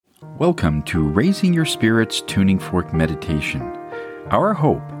Welcome to Raising Your Spirits Tuning Fork Meditation. Our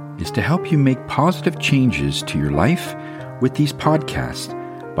hope is to help you make positive changes to your life with these podcasts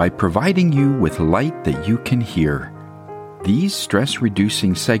by providing you with light that you can hear. These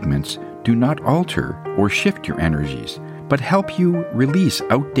stress-reducing segments do not alter or shift your energies, but help you release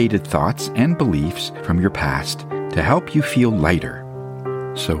outdated thoughts and beliefs from your past to help you feel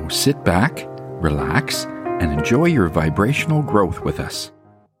lighter. So sit back, relax, and enjoy your vibrational growth with us.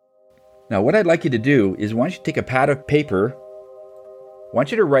 Now, what I'd like you to do is, I want you to take a pad of paper. I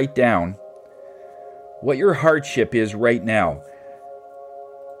want you to write down what your hardship is right now.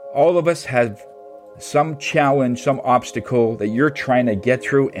 All of us have some challenge, some obstacle that you're trying to get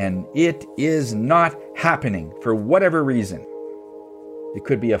through, and it is not happening for whatever reason. It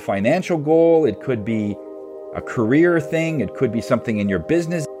could be a financial goal, it could be a career thing, it could be something in your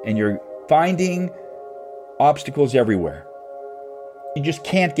business, and you're finding obstacles everywhere. You just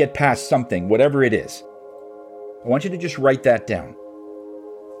can't get past something, whatever it is. I want you to just write that down.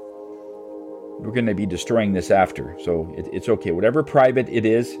 We're going to be destroying this after, so it's okay. Whatever private it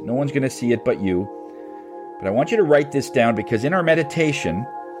is, no one's going to see it but you. But I want you to write this down, because in our meditation,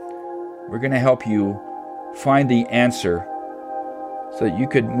 we're going to help you find the answer so that you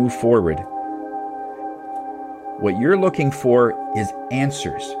could move forward. What you're looking for is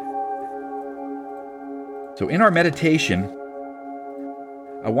answers. So in our meditation,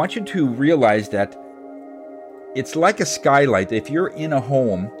 I want you to realize that it's like a skylight. If you're in a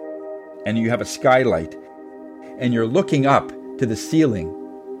home and you have a skylight and you're looking up to the ceiling,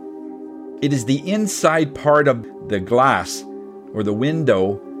 it is the inside part of the glass or the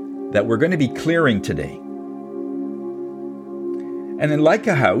window that we're going to be clearing today. And then, like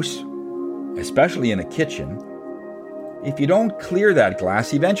a house, especially in a kitchen, if you don't clear that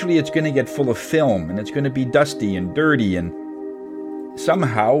glass, eventually it's going to get full of film and it's going to be dusty and dirty, and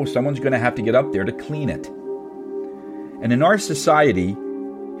somehow someone's going to have to get up there to clean it. And in our society,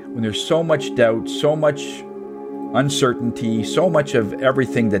 when there's so much doubt, so much uncertainty, so much of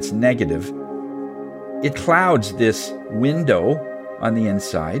everything that's negative, it clouds this window on the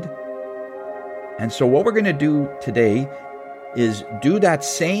inside. And so what we're going to do today is do that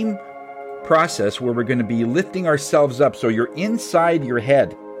same process where we're going to be lifting ourselves up. So you're inside your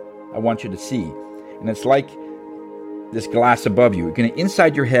head, I want you to see. And it's like this glass above you. You're going to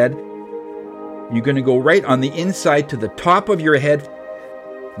inside your head. You're going to go right on the inside to the top of your head.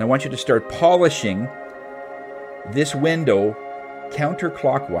 And I want you to start polishing this window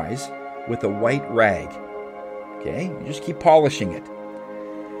counterclockwise with a white rag. Okay? You just keep polishing it.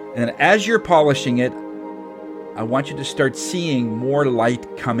 And then as you're polishing it, I want you to start seeing more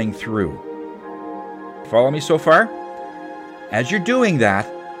light coming through. Follow me so far? As you're doing that,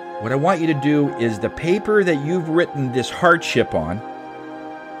 what I want you to do is the paper that you've written this hardship on,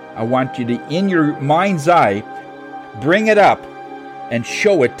 I want you to, in your mind's eye, bring it up and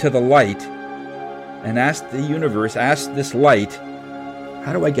show it to the light and ask the universe, ask this light,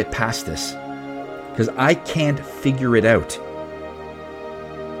 how do I get past this? Because I can't figure it out.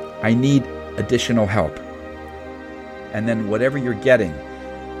 I need additional help. And then whatever you're getting,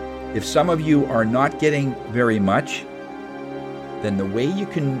 if some of you are not getting very much, then the way you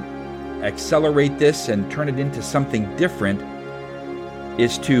can accelerate this and turn it into something different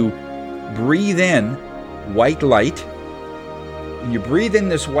is to breathe in white light. And you breathe in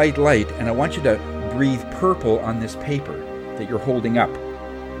this white light, and I want you to breathe purple on this paper that you're holding up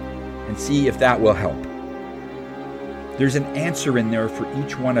and see if that will help. There's an answer in there for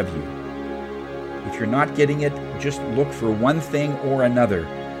each one of you. If you're not getting it, just look for one thing or another.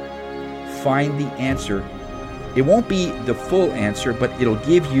 Find the answer. It won't be the full answer, but it'll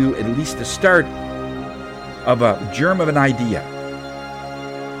give you at least the start of a germ of an idea.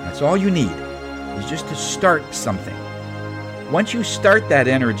 That's all you need, is just to start something. Once you start that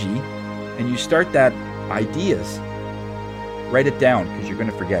energy and you start that ideas, write it down, because you're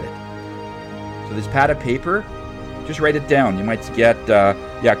going to forget it. So this pad of paper, just write it down. You might get,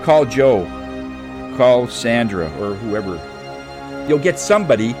 call Joe, call Sandra, or whoever. You'll get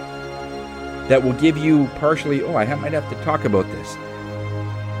somebody that will give you partially, I might have to talk about this.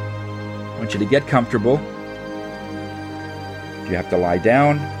 I want you to get comfortable. If you have to lie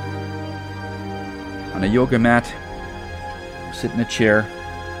down on a yoga mat, sit in a chair.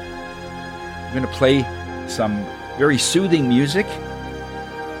 I'm going to play some very soothing music.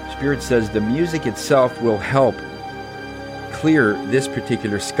 Spirit says the music itself will help clear this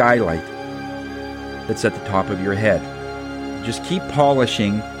particular skylight that's at the top of your head. Just keep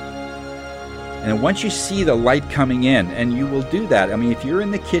polishing. And once you see the light coming in, and you will do that. I mean, if you're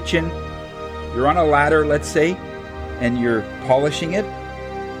in the kitchen, you're on a ladder, let's say, and you're polishing it,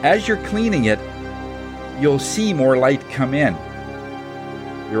 as you're cleaning it, you'll see more light come in.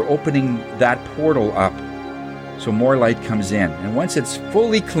 You're opening that portal up so more light comes in. And once it's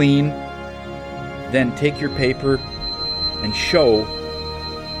fully clean, then take your paper and show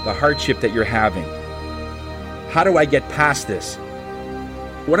the hardship that you're having. How do I get past this?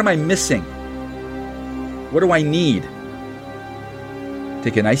 What am I missing? What do I need?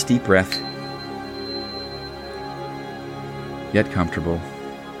 Take a nice deep breath. Get comfortable.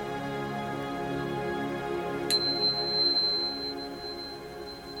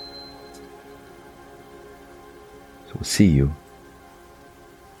 So we'll see you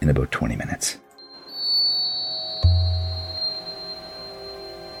in about 20 minutes.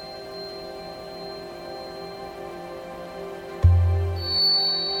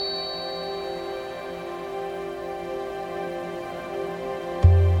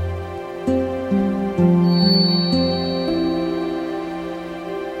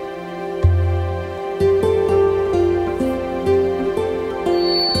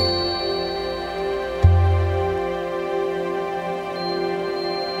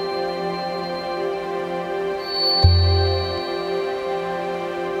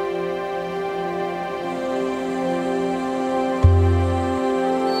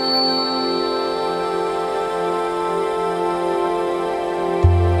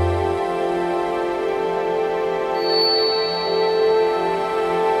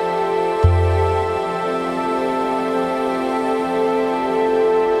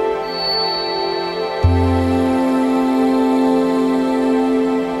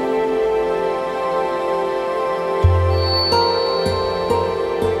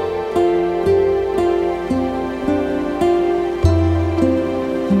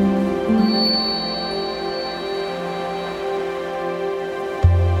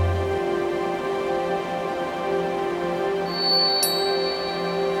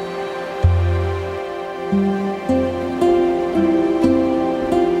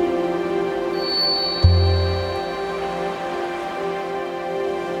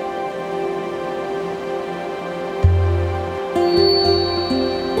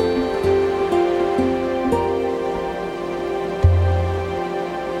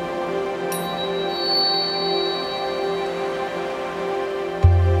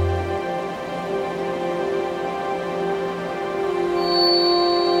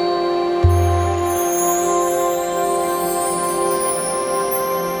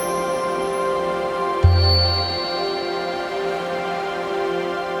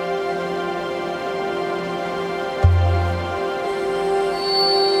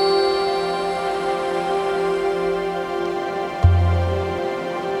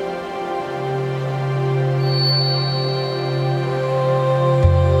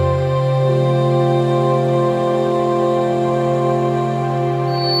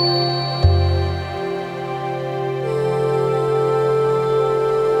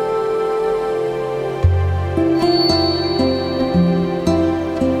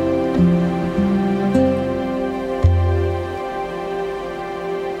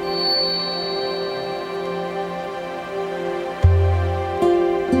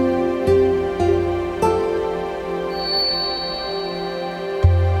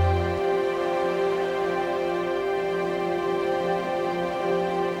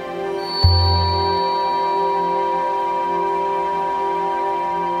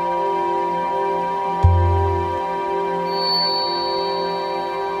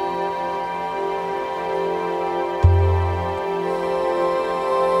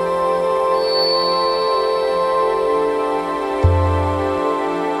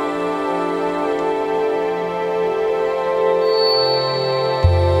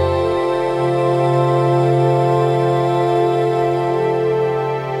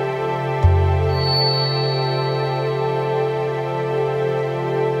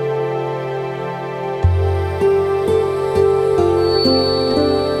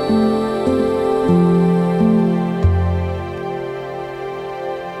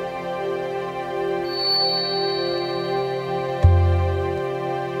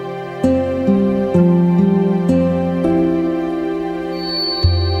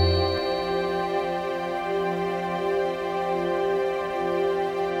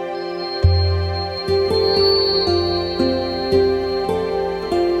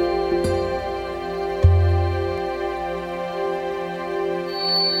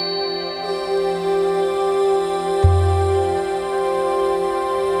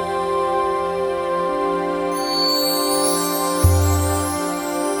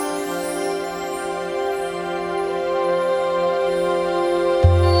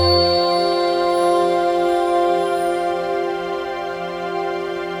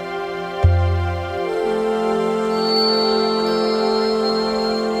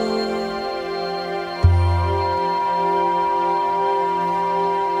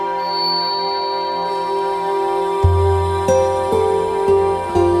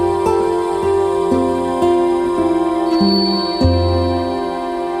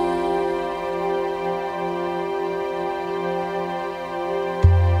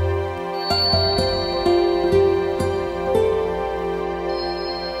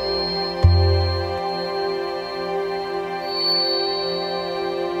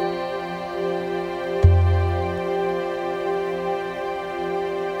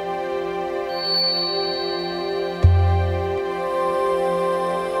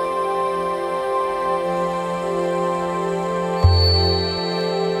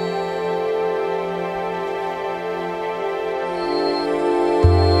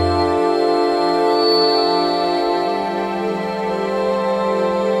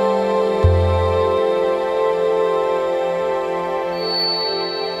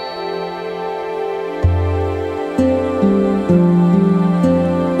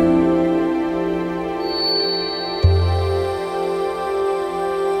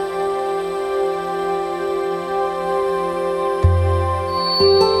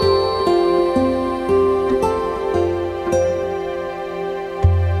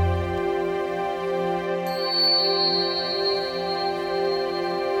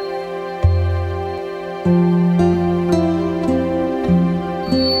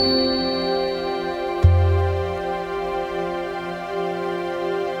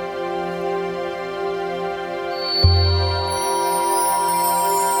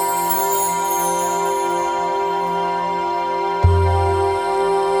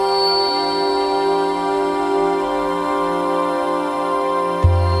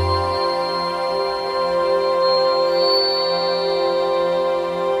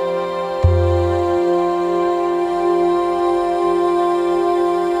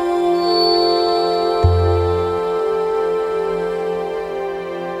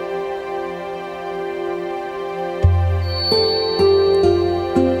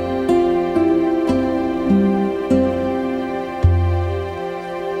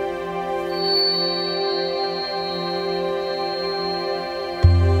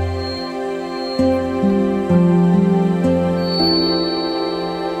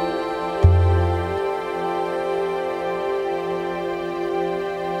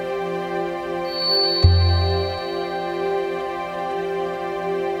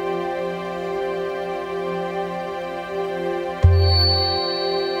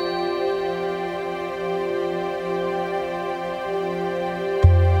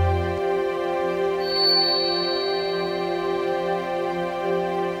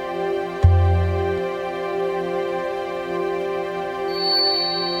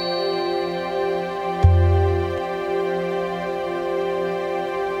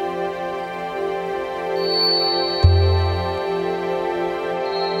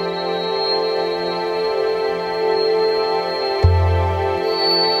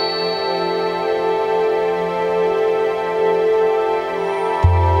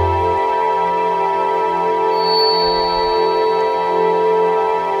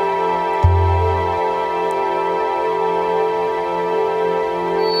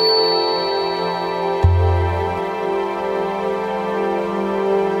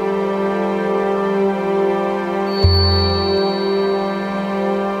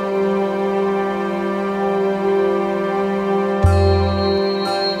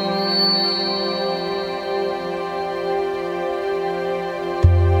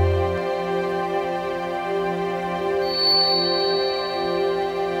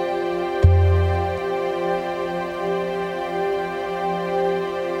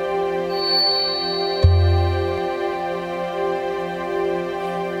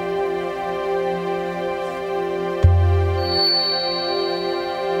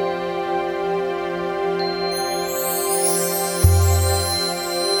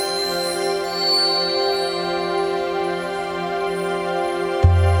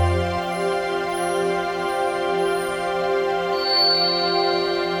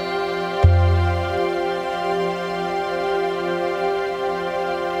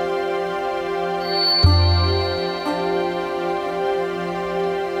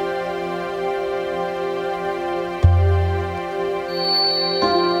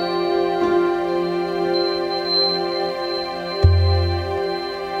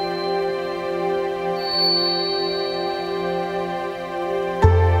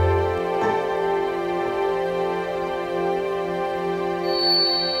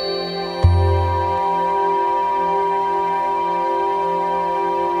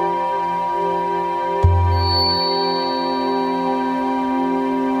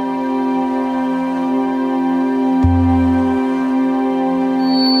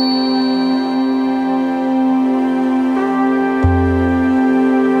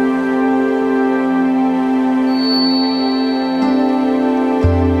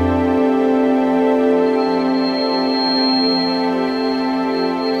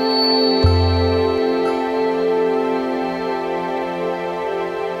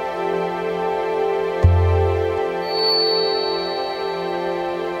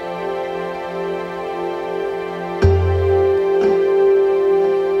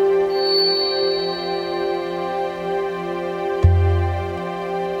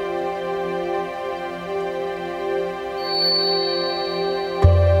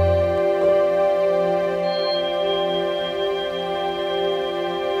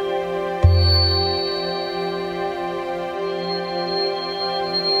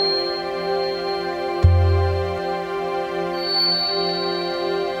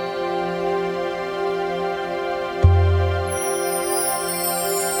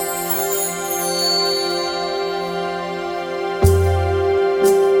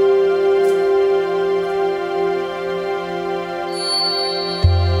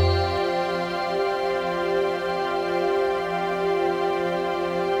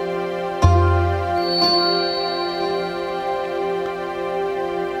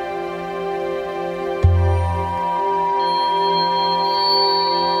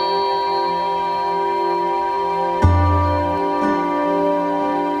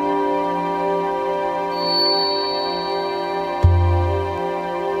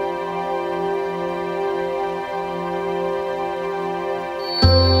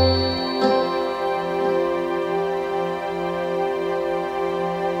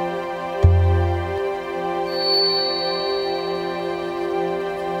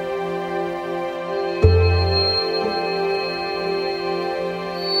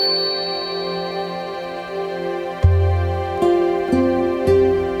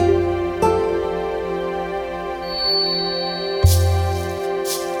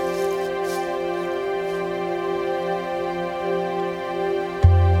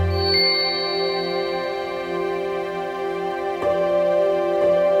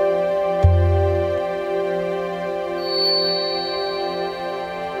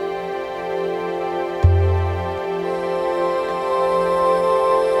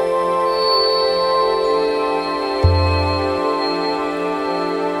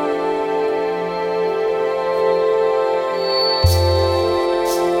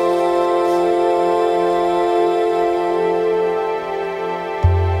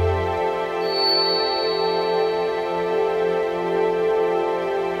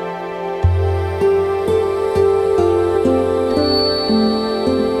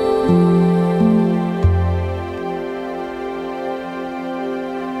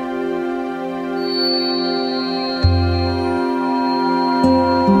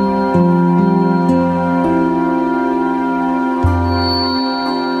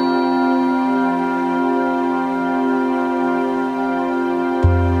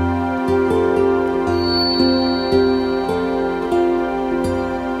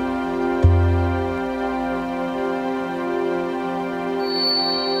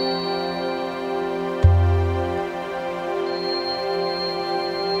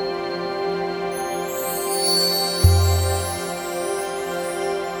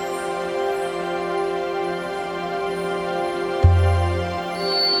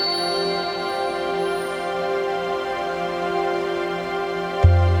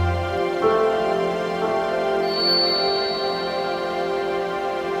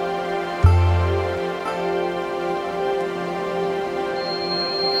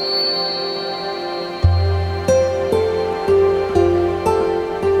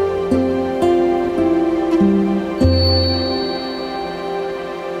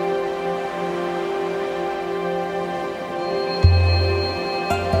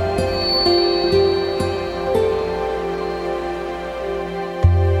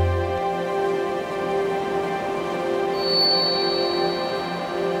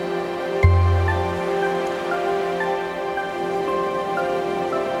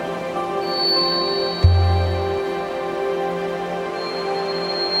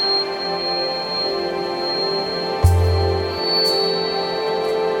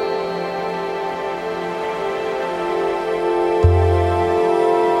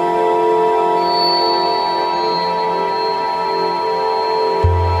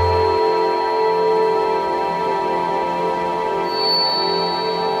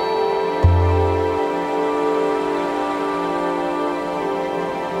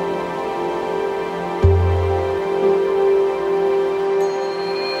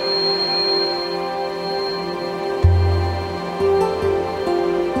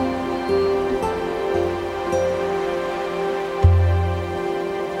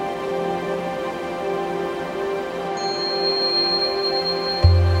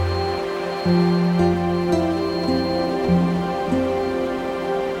 To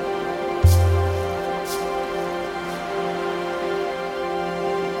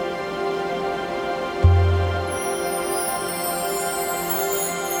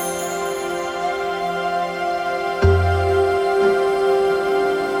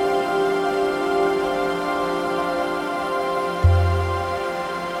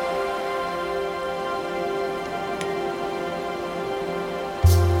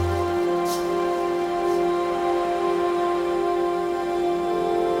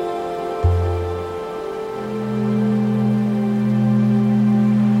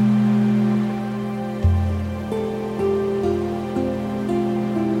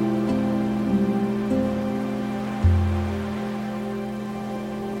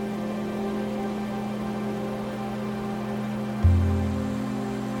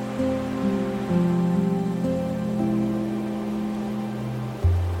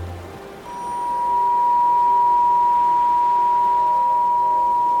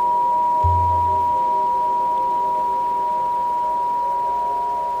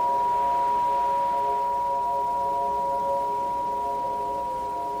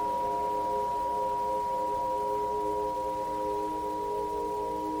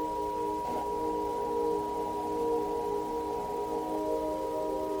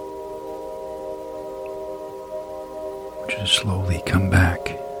slowly come back.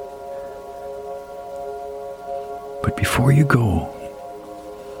 But before you go,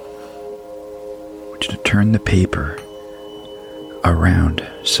 I want you to turn the paper around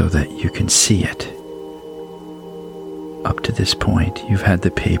so that you can see it. Up to this point, you've had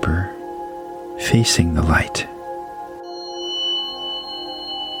the paper facing the light.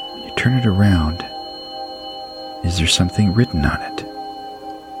 When you turn it around, is there something written on it?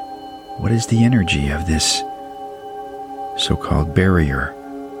 What is the energy of this so-called barrier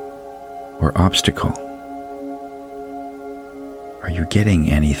or obstacle? Are you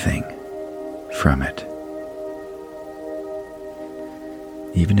getting anything from it?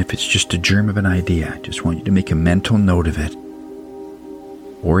 Even if it's just a germ of an idea, I just want you to make a mental note of it.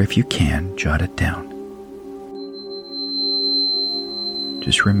 Or if you can, jot it down.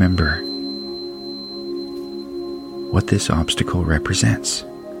 Just remember what this obstacle represents.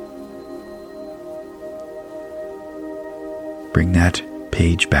 Bring that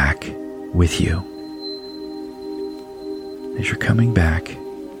page back with you. As you're coming back,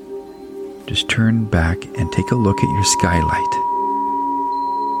 just turn back and take a look at your skylight.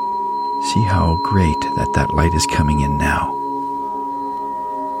 See how great that light is coming in now.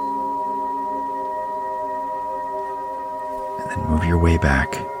 And then move your way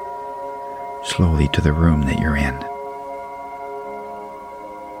back slowly to the room that you're in.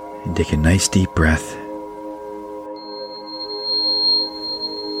 And take a nice deep breath.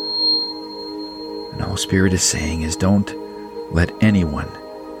 And all Spirit is saying is, don't let anyone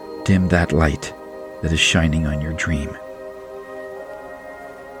dim that light that is shining on your dream.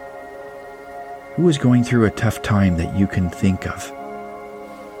 Who is going through a tough time that you can think of?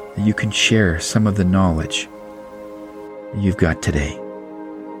 That you can share some of the knowledge that you've got today.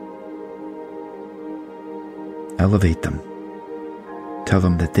 Elevate them. Tell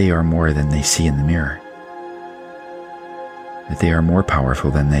them that they are more than they see in the mirror. That they are more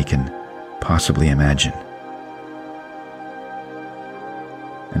powerful than they can possibly imagine.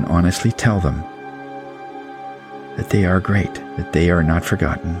 And honestly tell them that they are great, that they are not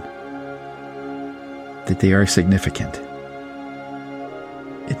forgotten, that they are significant.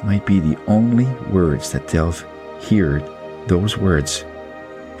 It might be the only words that they'll hear, those words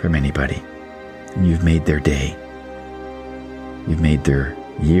from anybody. And you've made their day. You've made their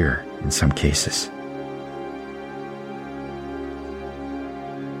year in some cases.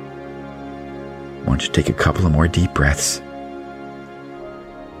 I want you to take a couple of more deep breaths.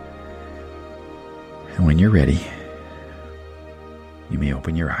 And when you're ready, you may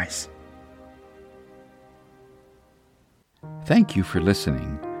open your eyes. Thank you for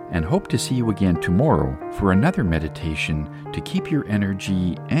listening, and hope to see you again tomorrow for another meditation to keep your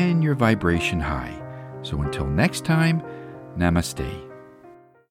energy and your vibration high. So until next time, Namaste.